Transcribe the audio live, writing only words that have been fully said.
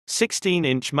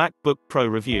16-inch MacBook Pro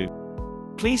review.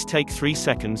 Please take 3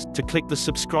 seconds to click the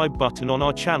subscribe button on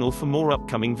our channel for more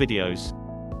upcoming videos.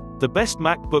 The best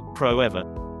MacBook Pro ever.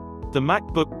 The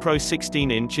MacBook Pro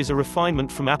 16-inch is a refinement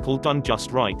from Apple done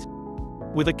just right.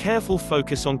 With a careful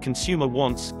focus on consumer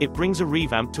wants, it brings a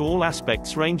revamp to all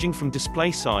aspects ranging from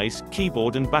display size,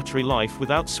 keyboard and battery life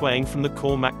without swaying from the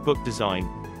core MacBook design.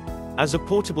 As a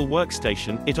portable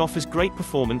workstation, it offers great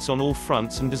performance on all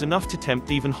fronts and is enough to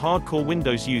tempt even hardcore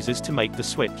Windows users to make the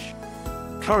switch.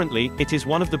 Currently, it is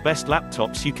one of the best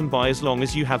laptops you can buy as long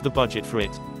as you have the budget for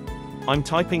it. I'm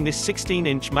typing this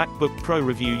 16-inch MacBook Pro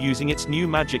review using its new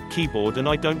Magic Keyboard and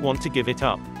I don't want to give it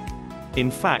up.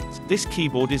 In fact, this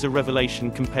keyboard is a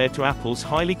revelation compared to Apple's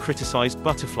highly criticized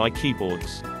butterfly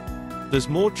keyboards. There's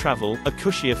more travel, a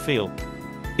cushier feel.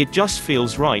 It just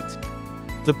feels right.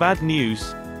 The bad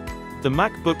news. The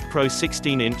MacBook Pro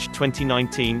 16-inch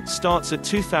 2019 starts at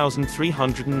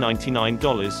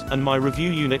 $2,399, and my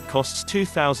review unit costs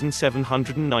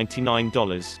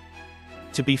 $2,799.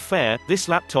 To be fair, this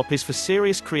laptop is for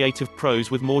serious creative pros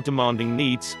with more demanding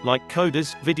needs, like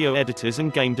coders, video editors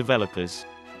and game developers.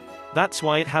 That's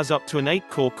why it has up to an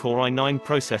 8-core Core i9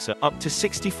 processor, up to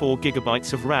 64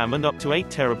 GB of RAM and up to 8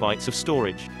 TB of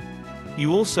storage.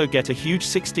 You also get a huge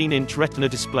 16-inch Retina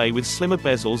display with slimmer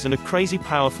bezels and a crazy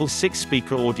powerful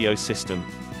 6-speaker audio system.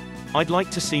 I'd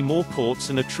like to see more ports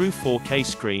and a true 4K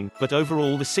screen, but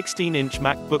overall the 16-inch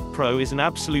MacBook Pro is an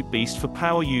absolute beast for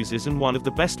power users and one of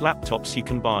the best laptops you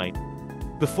can buy.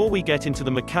 Before we get into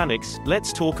the mechanics,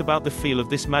 let's talk about the feel of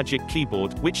this Magic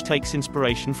Keyboard, which takes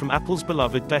inspiration from Apple's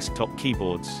beloved desktop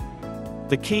keyboards.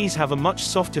 The keys have a much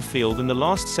softer feel than the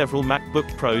last several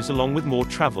MacBook Pros along with more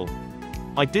travel.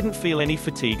 I didn't feel any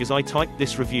fatigue as I typed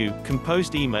this review,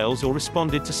 composed emails or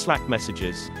responded to Slack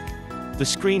messages. The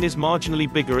screen is marginally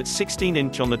bigger at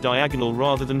 16-inch on the diagonal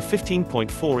rather than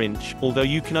 15.4-inch, although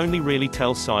you can only really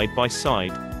tell side by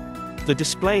side. The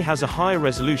display has a higher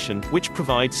resolution, which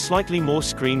provides slightly more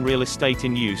screen real estate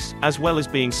in use, as well as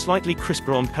being slightly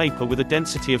crisper on paper with a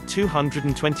density of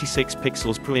 226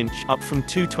 pixels per inch, up from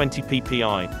 220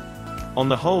 ppi. On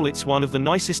the whole, it's one of the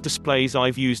nicest displays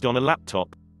I've used on a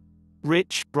laptop.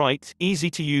 Rich, bright, easy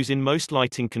to use in most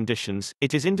lighting conditions,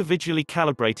 it is individually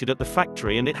calibrated at the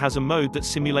factory and it has a mode that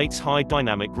simulates high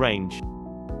dynamic range.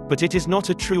 But it is not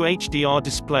a true HDR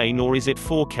display nor is it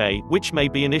 4K, which may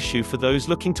be an issue for those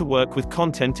looking to work with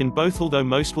content in both, although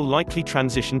most will likely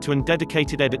transition to a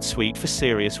dedicated edit suite for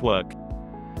serious work.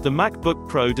 The MacBook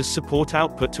Pro does support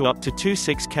output to up to 2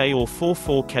 6K or 4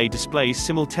 4K displays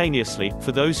simultaneously,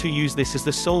 for those who use this as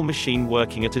the sole machine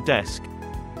working at a desk.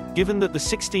 Given that the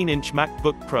 16-inch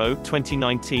MacBook Pro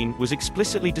 2019 was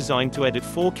explicitly designed to edit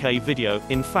 4K video,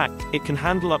 in fact, it can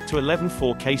handle up to 11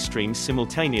 4K streams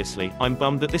simultaneously. I'm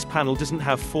bummed that this panel doesn't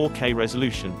have 4K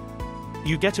resolution.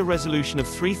 You get a resolution of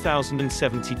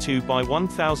 3072 by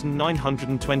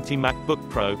 1920 MacBook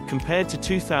Pro, compared to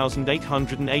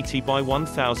 2880 by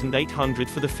 1800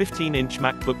 for the 15-inch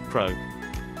MacBook Pro.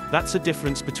 That's a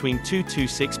difference between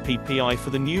 226 ppi for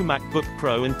the new MacBook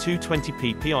Pro and 220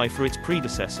 ppi for its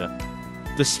predecessor.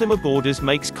 The slimmer borders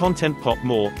makes content pop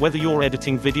more, whether you're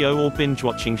editing video or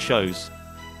binge-watching shows.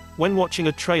 When watching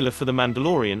a trailer for The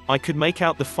Mandalorian, I could make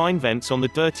out the fine vents on the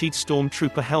dirtied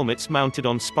Stormtrooper helmets mounted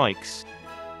on spikes.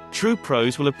 True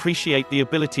pros will appreciate the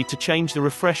ability to change the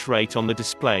refresh rate on the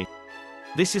display.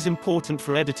 This is important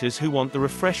for editors who want the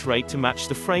refresh rate to match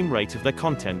the frame rate of their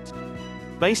content.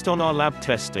 Based on our lab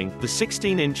testing, the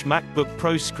 16-inch MacBook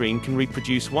Pro screen can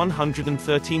reproduce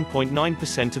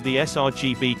 113.9% of the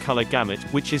sRGB color gamut,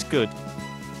 which is good.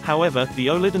 However, the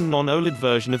OLED and non-OLED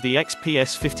version of the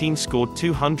XPS 15 scored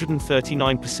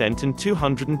 239% and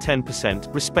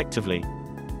 210%, respectively.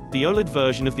 The OLED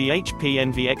version of the HP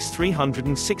NVX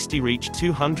 360 reached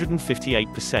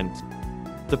 258%.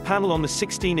 The panel on the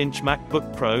 16-inch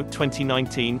MacBook Pro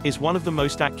 2019 is one of the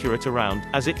most accurate around,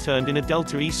 as it turned in a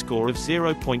Delta E score of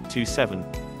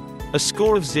 0.27. A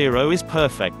score of 0 is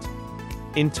perfect.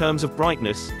 In terms of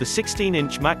brightness, the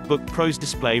 16-inch MacBook Pro's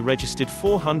display registered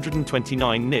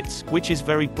 429 nits, which is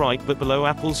very bright but below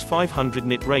Apple's 500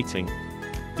 nit rating.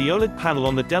 The OLED panel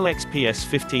on the Dell XPS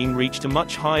 15 reached a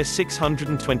much higher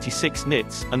 626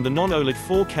 nits, and the non-OLED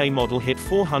 4K model hit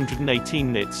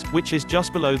 418 nits, which is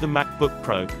just below the MacBook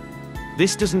Pro.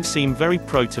 This doesn't seem very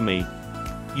pro to me.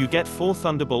 You get 4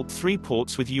 Thunderbolt 3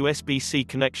 ports with USB-C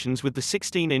connections with the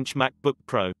 16-inch MacBook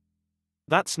Pro.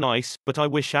 That's nice, but I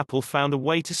wish Apple found a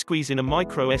way to squeeze in a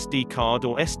micro SD card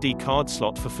or SD card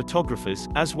slot for photographers,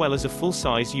 as well as a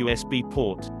full-size USB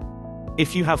port.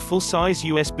 If you have full-size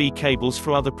USB cables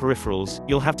for other peripherals,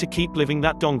 you'll have to keep living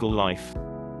that dongle life.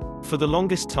 For the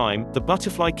longest time, the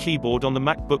butterfly keyboard on the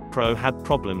MacBook Pro had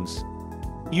problems.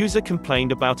 User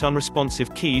complained about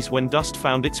unresponsive keys when dust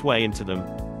found its way into them.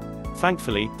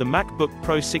 Thankfully, the MacBook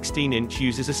Pro 16-inch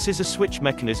uses a scissor switch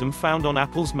mechanism found on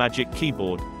Apple's Magic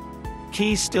Keyboard.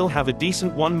 Keys still have a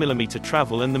decent 1mm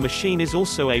travel, and the machine is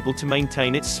also able to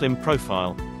maintain its slim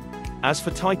profile. As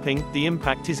for typing, the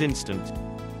impact is instant.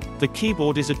 The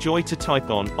keyboard is a joy to type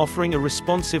on, offering a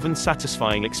responsive and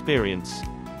satisfying experience.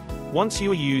 Once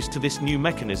you are used to this new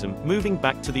mechanism, moving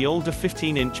back to the older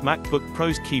 15-inch MacBook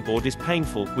Pro's keyboard is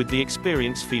painful, with the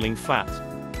experience feeling flat.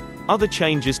 Other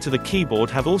changes to the keyboard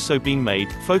have also been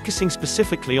made, focusing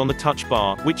specifically on the touch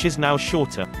bar, which is now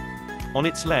shorter. On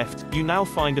its left, you now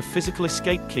find a physical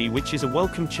escape key, which is a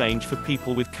welcome change for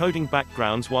people with coding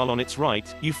backgrounds, while on its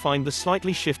right, you find the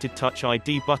slightly shifted Touch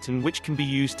ID button, which can be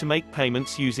used to make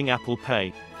payments using Apple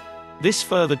Pay. This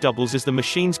further doubles as the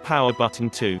machine's power button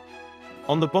too.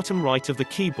 On the bottom right of the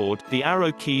keyboard, the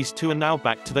arrow keys too are now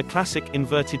back to their classic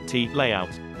inverted T layout.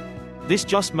 This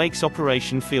just makes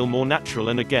operation feel more natural,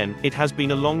 and again, it has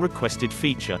been a long requested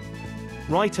feature.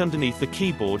 Right underneath the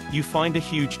keyboard, you find a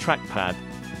huge trackpad.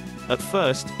 At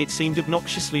first, it seemed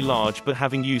obnoxiously large, but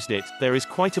having used it, there is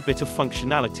quite a bit of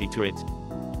functionality to it.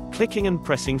 Clicking and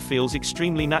pressing feels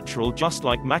extremely natural, just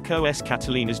like macOS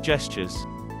Catalina's gestures.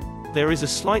 There is a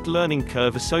slight learning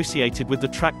curve associated with the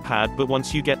trackpad, but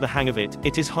once you get the hang of it,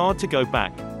 it is hard to go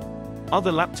back.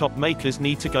 Other laptop makers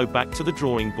need to go back to the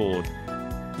drawing board.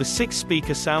 The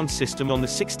 6-speaker sound system on the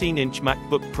 16-inch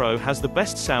MacBook Pro has the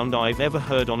best sound I've ever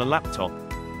heard on a laptop.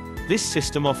 This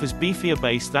system offers beefier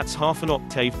bass that's half an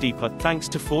octave deeper, thanks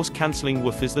to force-canceling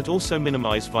woofers that also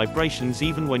minimize vibrations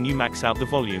even when you max out the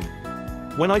volume.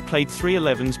 When I played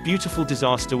 311's Beautiful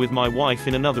Disaster with my wife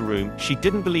in another room, she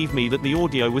didn't believe me that the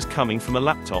audio was coming from a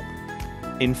laptop.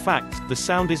 In fact, the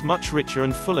sound is much richer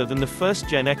and fuller than the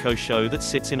first-gen Echo Show that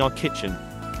sits in our kitchen.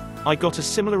 I got a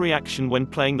similar reaction when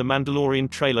playing the Mandalorian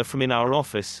trailer from in our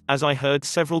office, as I heard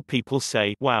several people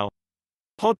say, "Wow."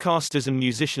 Podcasters and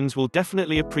musicians will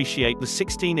definitely appreciate the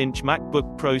 16-inch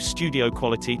MacBook Pro's studio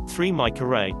quality, 3-mic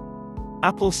array.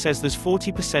 Apple says there's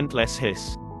 40% less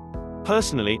hiss.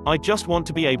 Personally, I just want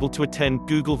to be able to attend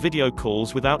Google video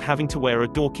calls without having to wear a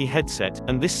dorky headset,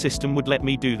 and this system would let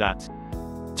me do that.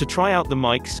 To try out the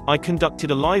mics, I conducted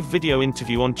a live video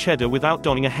interview on Cheddar without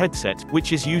donning a headset,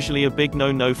 which is usually a big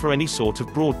no-no for any sort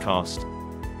of broadcast.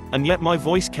 And yet my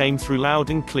voice came through loud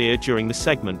and clear during the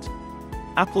segment.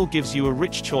 Apple gives you a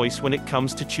rich choice when it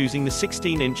comes to choosing the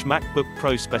 16-inch MacBook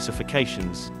Pro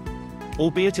specifications.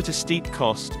 Albeit at a steep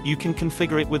cost, you can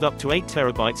configure it with up to 8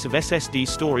 TB of SSD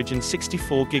storage and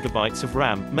 64 GB of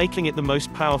RAM, making it the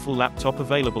most powerful laptop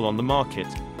available on the market.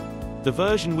 The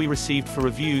version we received for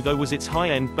review though was its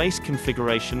high-end base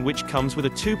configuration, which comes with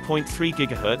a 2.3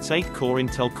 GHz 8-core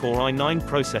Intel Core i9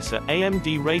 processor,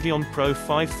 AMD Radeon Pro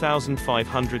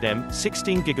 5500M,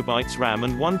 16 GB RAM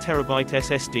and 1 TB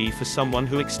SSD. For someone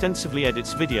who extensively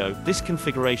edits video, this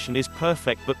configuration is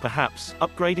perfect, but perhaps,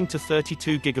 upgrading to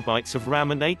 32 GB of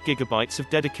RAM and 8 GB of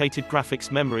dedicated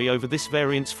graphics memory over this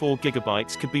variant's 4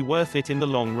 GB could be worth it in the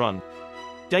long run.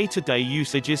 Day-to-day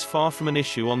usage is far from an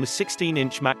issue on the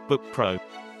 16-inch MacBook Pro.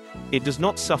 It does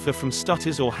not suffer from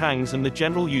stutters or hangs, and the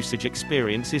general usage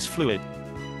experience is fluid.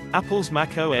 Apple's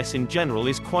macOS in general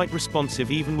is quite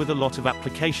responsive even with a lot of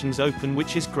applications open,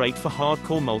 which is great for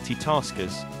hardcore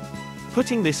multitaskers.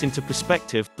 Putting this into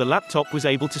perspective, the laptop was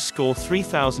able to score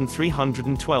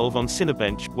 3,312 on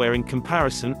Cinebench, where in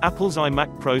comparison, Apple's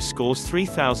iMac Pro scores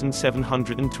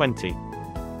 3,720.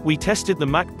 We tested the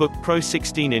MacBook Pro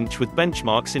 16-inch with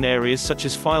benchmarks in areas such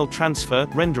as file transfer,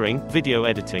 rendering, video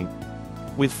editing.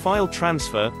 With file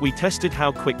transfer, we tested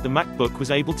how quick the MacBook was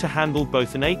able to handle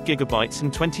both an 8GB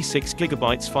and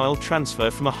 26GB file transfer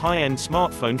from a high-end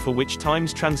smartphone, for which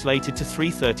times translated to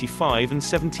 335 and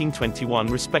 1721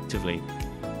 respectively.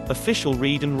 Official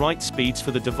read and write speeds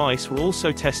for the device were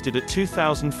also tested at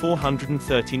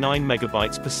 2,439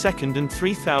 MB per second and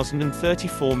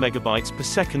 3,034 MB per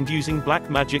second using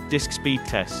Blackmagic Disk Speed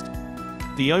Test.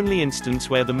 The only instance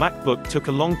where the MacBook took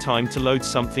a long time to load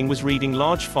something was reading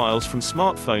large files from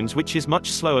smartphones, which is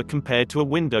much slower compared to a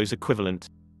Windows equivalent.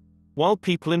 While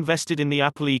people invested in the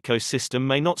Apple ecosystem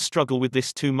may not struggle with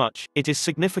this too much, it is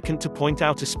significant to point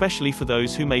out, especially for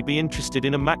those who may be interested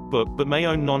in a MacBook but may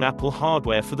own non-Apple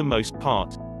hardware for the most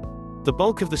part. The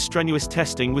bulk of the strenuous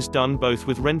testing was done both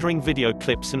with rendering video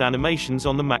clips and animations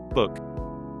on the MacBook.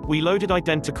 We loaded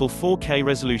identical 4K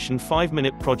resolution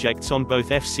 5-minute projects on both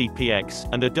FCPX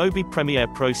and Adobe Premiere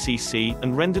Pro CC,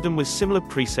 and rendered them with similar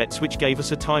presets, which gave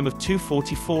us a time of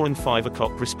 2:44 and 5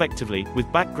 o'clock respectively,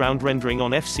 with background rendering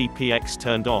on FCPX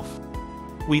turned off.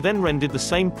 We then rendered the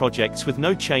same projects with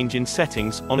no change in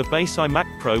settings, on a base iMac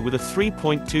Pro with a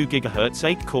 3.2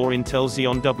 GHz 8-core Intel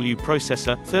Xeon W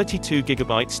processor, 32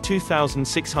 GB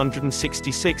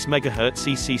 2666 MHz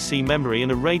ECC memory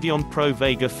and a Radeon Pro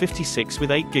Vega 56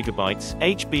 with 8 GB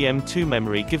HBM2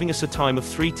 memory, giving us a time of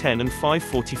 3:10 and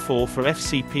 5:44 for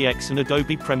FCPX and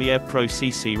Adobe Premiere Pro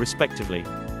CC respectively.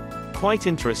 Quite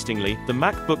interestingly, the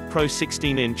MacBook Pro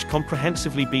 16-inch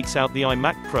comprehensively beats out the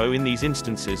iMac Pro in these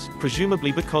instances,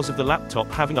 presumably because of the laptop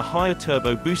having a higher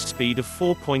turbo boost speed of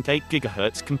 4.8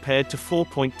 GHz compared to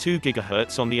 4.2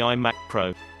 GHz on the iMac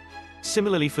Pro.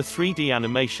 Similarly, for 3D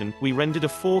animation, we rendered a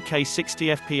 4K 60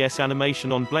 FPS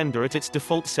animation on Blender at its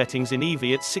default settings in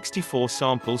Eevee at 64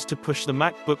 samples to push the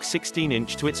MacBook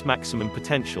 16-inch to its maximum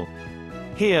potential.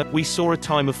 Here, we saw a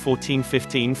time of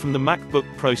 14:15 from the MacBook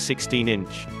Pro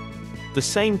 16-inch. The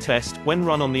same test, when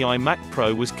run on the iMac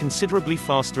Pro, was considerably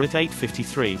faster at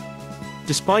 8:53.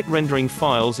 Despite rendering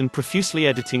files and profusely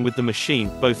editing with the machine,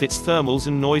 both its thermals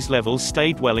and noise levels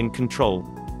stayed well in control.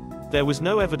 There was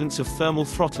no evidence of thermal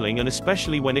throttling, and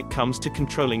especially when it comes to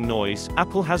controlling noise,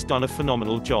 Apple has done a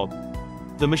phenomenal job.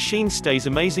 The machine stays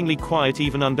amazingly quiet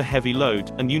even under heavy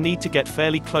load, and you need to get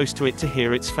fairly close to it to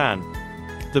hear its fan.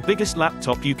 The biggest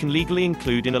laptop you can legally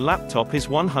include in a laptop is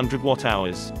 100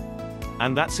 watt-hours.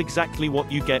 And that's exactly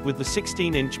what you get with the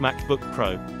 16-inch MacBook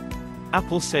Pro.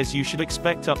 Apple says you should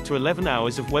expect up to 11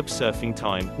 hours of web surfing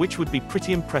time, which would be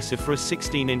pretty impressive for a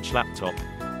 16-inch laptop.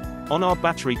 On our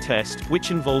battery test, which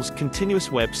involves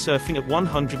continuous web surfing at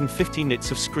 150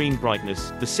 nits of screen brightness,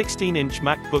 the 16-inch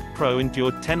MacBook Pro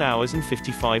endured 10 hours and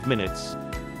 55 minutes.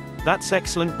 That's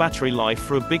excellent battery life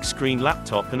for a big screen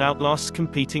laptop and outlasts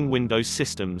competing Windows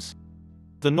systems.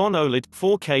 The non-OLED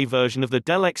 4K version of the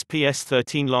Dell XPS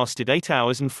 13 lasted 8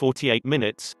 hours and 48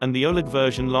 minutes, and the OLED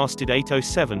version lasted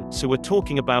 8:07, so we're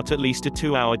talking about at least a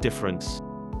 2-hour difference.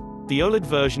 The OLED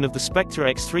version of the Spectre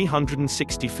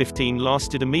X360-15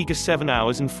 lasted a meager 7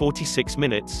 hours and 46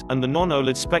 minutes, and the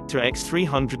non-OLED Spectre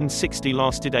X360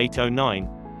 lasted 8:09.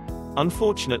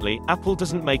 Unfortunately, Apple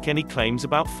doesn't make any claims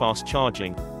about fast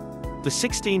charging. The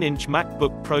 16-inch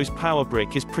MacBook Pro's power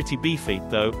brick is pretty beefy,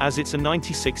 though, as it's a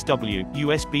 96W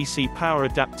USB-C power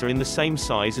adapter in the same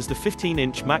size as the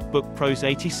 15-inch MacBook Pro's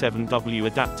 87W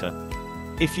adapter.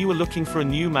 If you were looking for a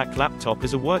new Mac laptop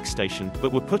as a workstation,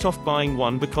 but were put off buying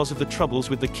one because of the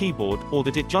troubles with the keyboard, or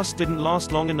that it just didn't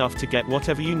last long enough to get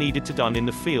whatever you needed to done in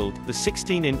the field, the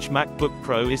 16-inch MacBook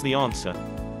Pro is the answer.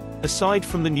 Aside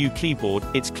from the new keyboard,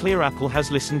 it's clear Apple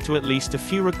has listened to at least a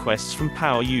few requests from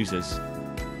power users.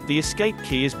 The escape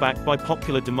key is backed by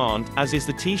popular demand, as is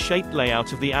the T-shaped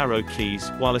layout of the arrow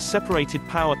keys, while a separated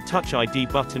Power Touch ID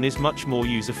button is much more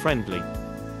user-friendly.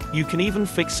 You can even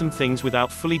fix some things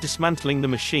without fully dismantling the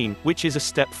machine, which is a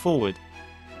step forward.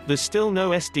 There's still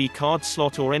no SD card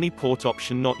slot or any port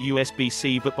option not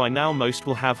USB-C, but by now most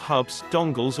will have hubs,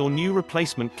 dongles or new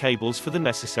replacement cables for the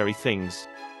necessary things.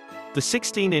 The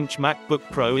 16-inch MacBook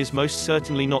Pro is most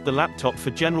certainly not the laptop for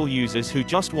general users who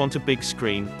just want a big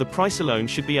screen. The price alone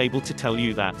should be able to tell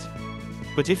you that.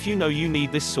 But if you know you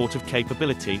need this sort of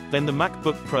capability, then the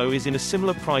MacBook Pro is in a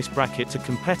similar price bracket to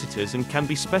competitors and can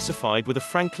be specified with a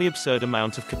frankly absurd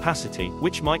amount of capacity,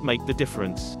 which might make the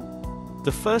difference.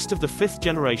 The first of the 5th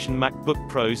generation MacBook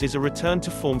Pros is a return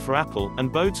to form for Apple, and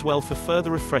bodes well for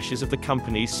further refreshes of the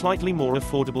company's slightly more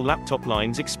affordable laptop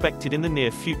lines expected in the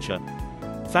near future.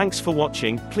 Thanks for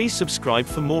watching. Please subscribe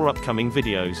for more upcoming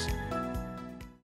videos.